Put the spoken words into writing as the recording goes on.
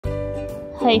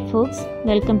Hi folks,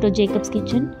 welcome to Jacob's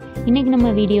Kitchen. இன்னைக்கு நம்ம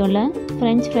வீடியோல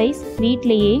French fries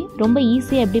வீட்லயே ரொம்ப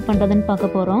ஈஸியா எப்படி பண்றதுன்னு பார்க்க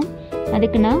போறோம்.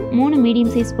 அதுக்கு நான் 3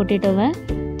 மீடியம் சைஸ் பொட்டேட்டோவை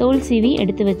தோல் சீவி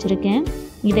எடுத்து வச்சிருக்கேன்.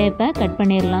 இதை இப்ப கட்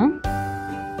பண்ணிரலாம்.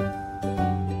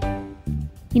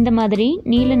 இந்த மாதிரி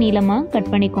நீளமா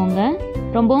கட் பண்ணிக்கோங்க.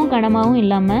 ரொம்பவும் கனமாவும்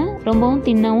இல்லாம ரொம்பவும்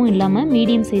தின்னாவும் இல்லாம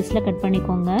மீடியம் சைஸ்ல கட்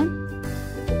பண்ணிக்கோங்க.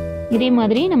 இதே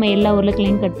மாதிரி நம்ம எல்லா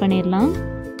உருளைக்கிழங்கையும் கட் பண்ணிரலாம்.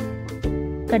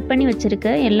 கட் பண்ணி வச்சிருக்க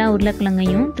எல்லா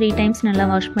உருளைக்கிழங்கையும் 3 டைம்ஸ் நல்லா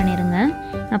வாஷ் பண்ணிருங்க.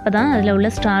 அப்பதான் அதில் உள்ள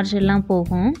ஸ்டார்ச் எல்லாம்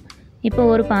போகும். இப்போ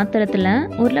ஒரு பாத்திரத்தில்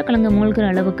உருளைக்கிழங்கு மூழ்கிற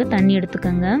அளவுக்கு தண்ணி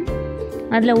எடுத்துக்கோங்க.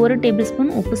 அதில் 1 டேபிள்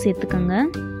ஸ்பூன் உப்பு சேர்த்துக்கோங்க.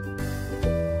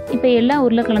 இப்போ எல்லா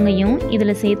உருளைக்கிழங்கையும்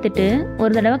இதில் சேர்த்துட்டு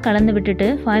ஒரு தடவை கலந்து விட்டுட்டு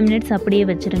 5 மினிட்ஸ் அப்படியே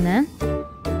வச்சுருங்க.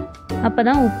 அப்போ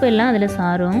தான் உப்பு எல்லாம் அதில்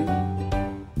சாரும்.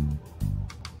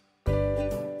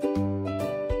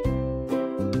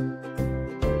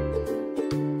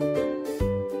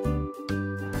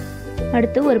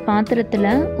 அடுத்து ஒரு பாத்திரத்தில்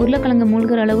உருளைக்கிழங்கு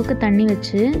மூழ்கிற அளவுக்கு தண்ணி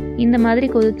வச்சு இந்த மாதிரி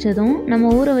கொதிச்சதும் நம்ம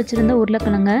ஊற வச்சுருந்த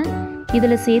உருளைக்கிழங்கை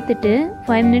இதில் சேர்த்துட்டு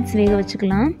 5 மினிட்ஸ் வேக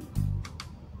வச்சுக்கலாம்.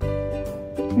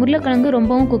 உருளைக்கிழங்கு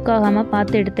ரொம்பவும் குக் ஆகாமல்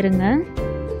பார்த்து எடுத்துருங்க.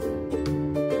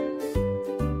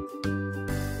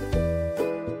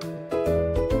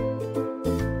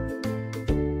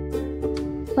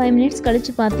 ஃபைவ் மினிட்ஸ்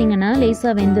கழித்து பார்த்தீங்கன்னா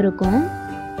லேசாக வெந்திருக்கும்.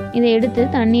 இதை எடுத்து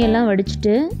தண்ணியெல்லாம்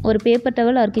வடிச்சிட்டு ஒரு paper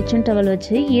towel R kitchen towel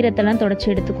வச்சு ஈரத்தெல்லாம் தொடச்சி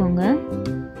எடுத்துக்கோங்க.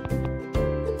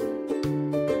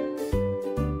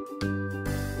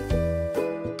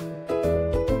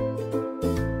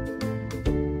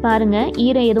 பாருங்க,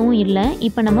 ஈரம் எதுவும் இல்லை.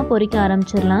 இப்போ நம்ம பொரிக்க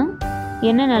ஆரம்பிச்சிடலாம்.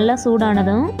 எண்ணெய் நல்லா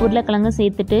சூடானதும் உருளைக்கிழங்கு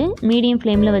சேர்த்துட்டு மீடியம்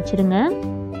ஃப்ளேமில் வச்சுருங்க.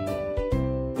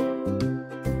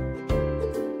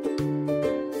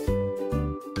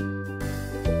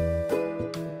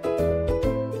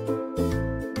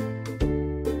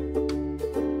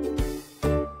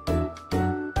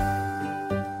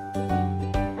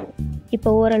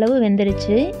 இப்போ ஓரளவு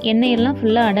வெந்துருச்சு. எண்ணெயெல்லாம்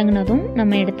ஃபுல்லாக அடங்கினதும்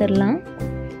நம்ம எடுத்துடலாம்.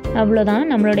 அவ்வளோதான்,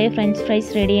 நம்மளுடைய ஃப்ரெஞ்ச் ஃப்ரைஸ்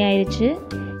ரெடி ஆயிடுச்சு.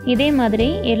 இதே மாதிரி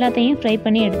எல்லாத்தையும் ஃப்ரை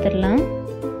பண்ணி எடுத்துடலாம்.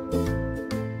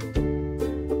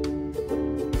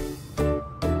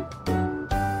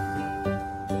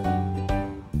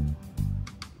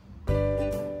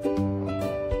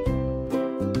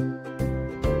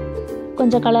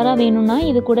 கொஞ்சம் கலராக வேணும்னா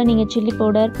இது கூட நீங்கள் சில்லி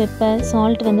பவுடர், பெப்பர்,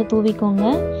 சால்ட் வந்து தூவிக்கோங்க.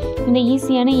 இந்த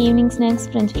ஈஸியான ஈவினிங் ஸ்நாக்ஸ்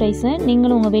ஃப்ரெஞ்ச் ஃப்ரைஸை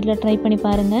நீங்களும் உங்கள் வீட்டில் ட்ரை பண்ணி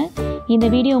பாருங்கள். இந்த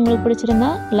வீடியோ உங்களுக்கு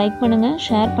பிடிச்சிருந்தா லைக் பண்ணுங்கள்,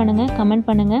 ஷேர் பண்ணுங்கள், கமெண்ட்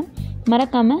பண்ணுங்கள்.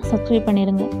 மறக்காமல் சப்ஸ்கிரைப்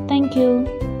பண்ணிடுங்க. தேங்க்யூ.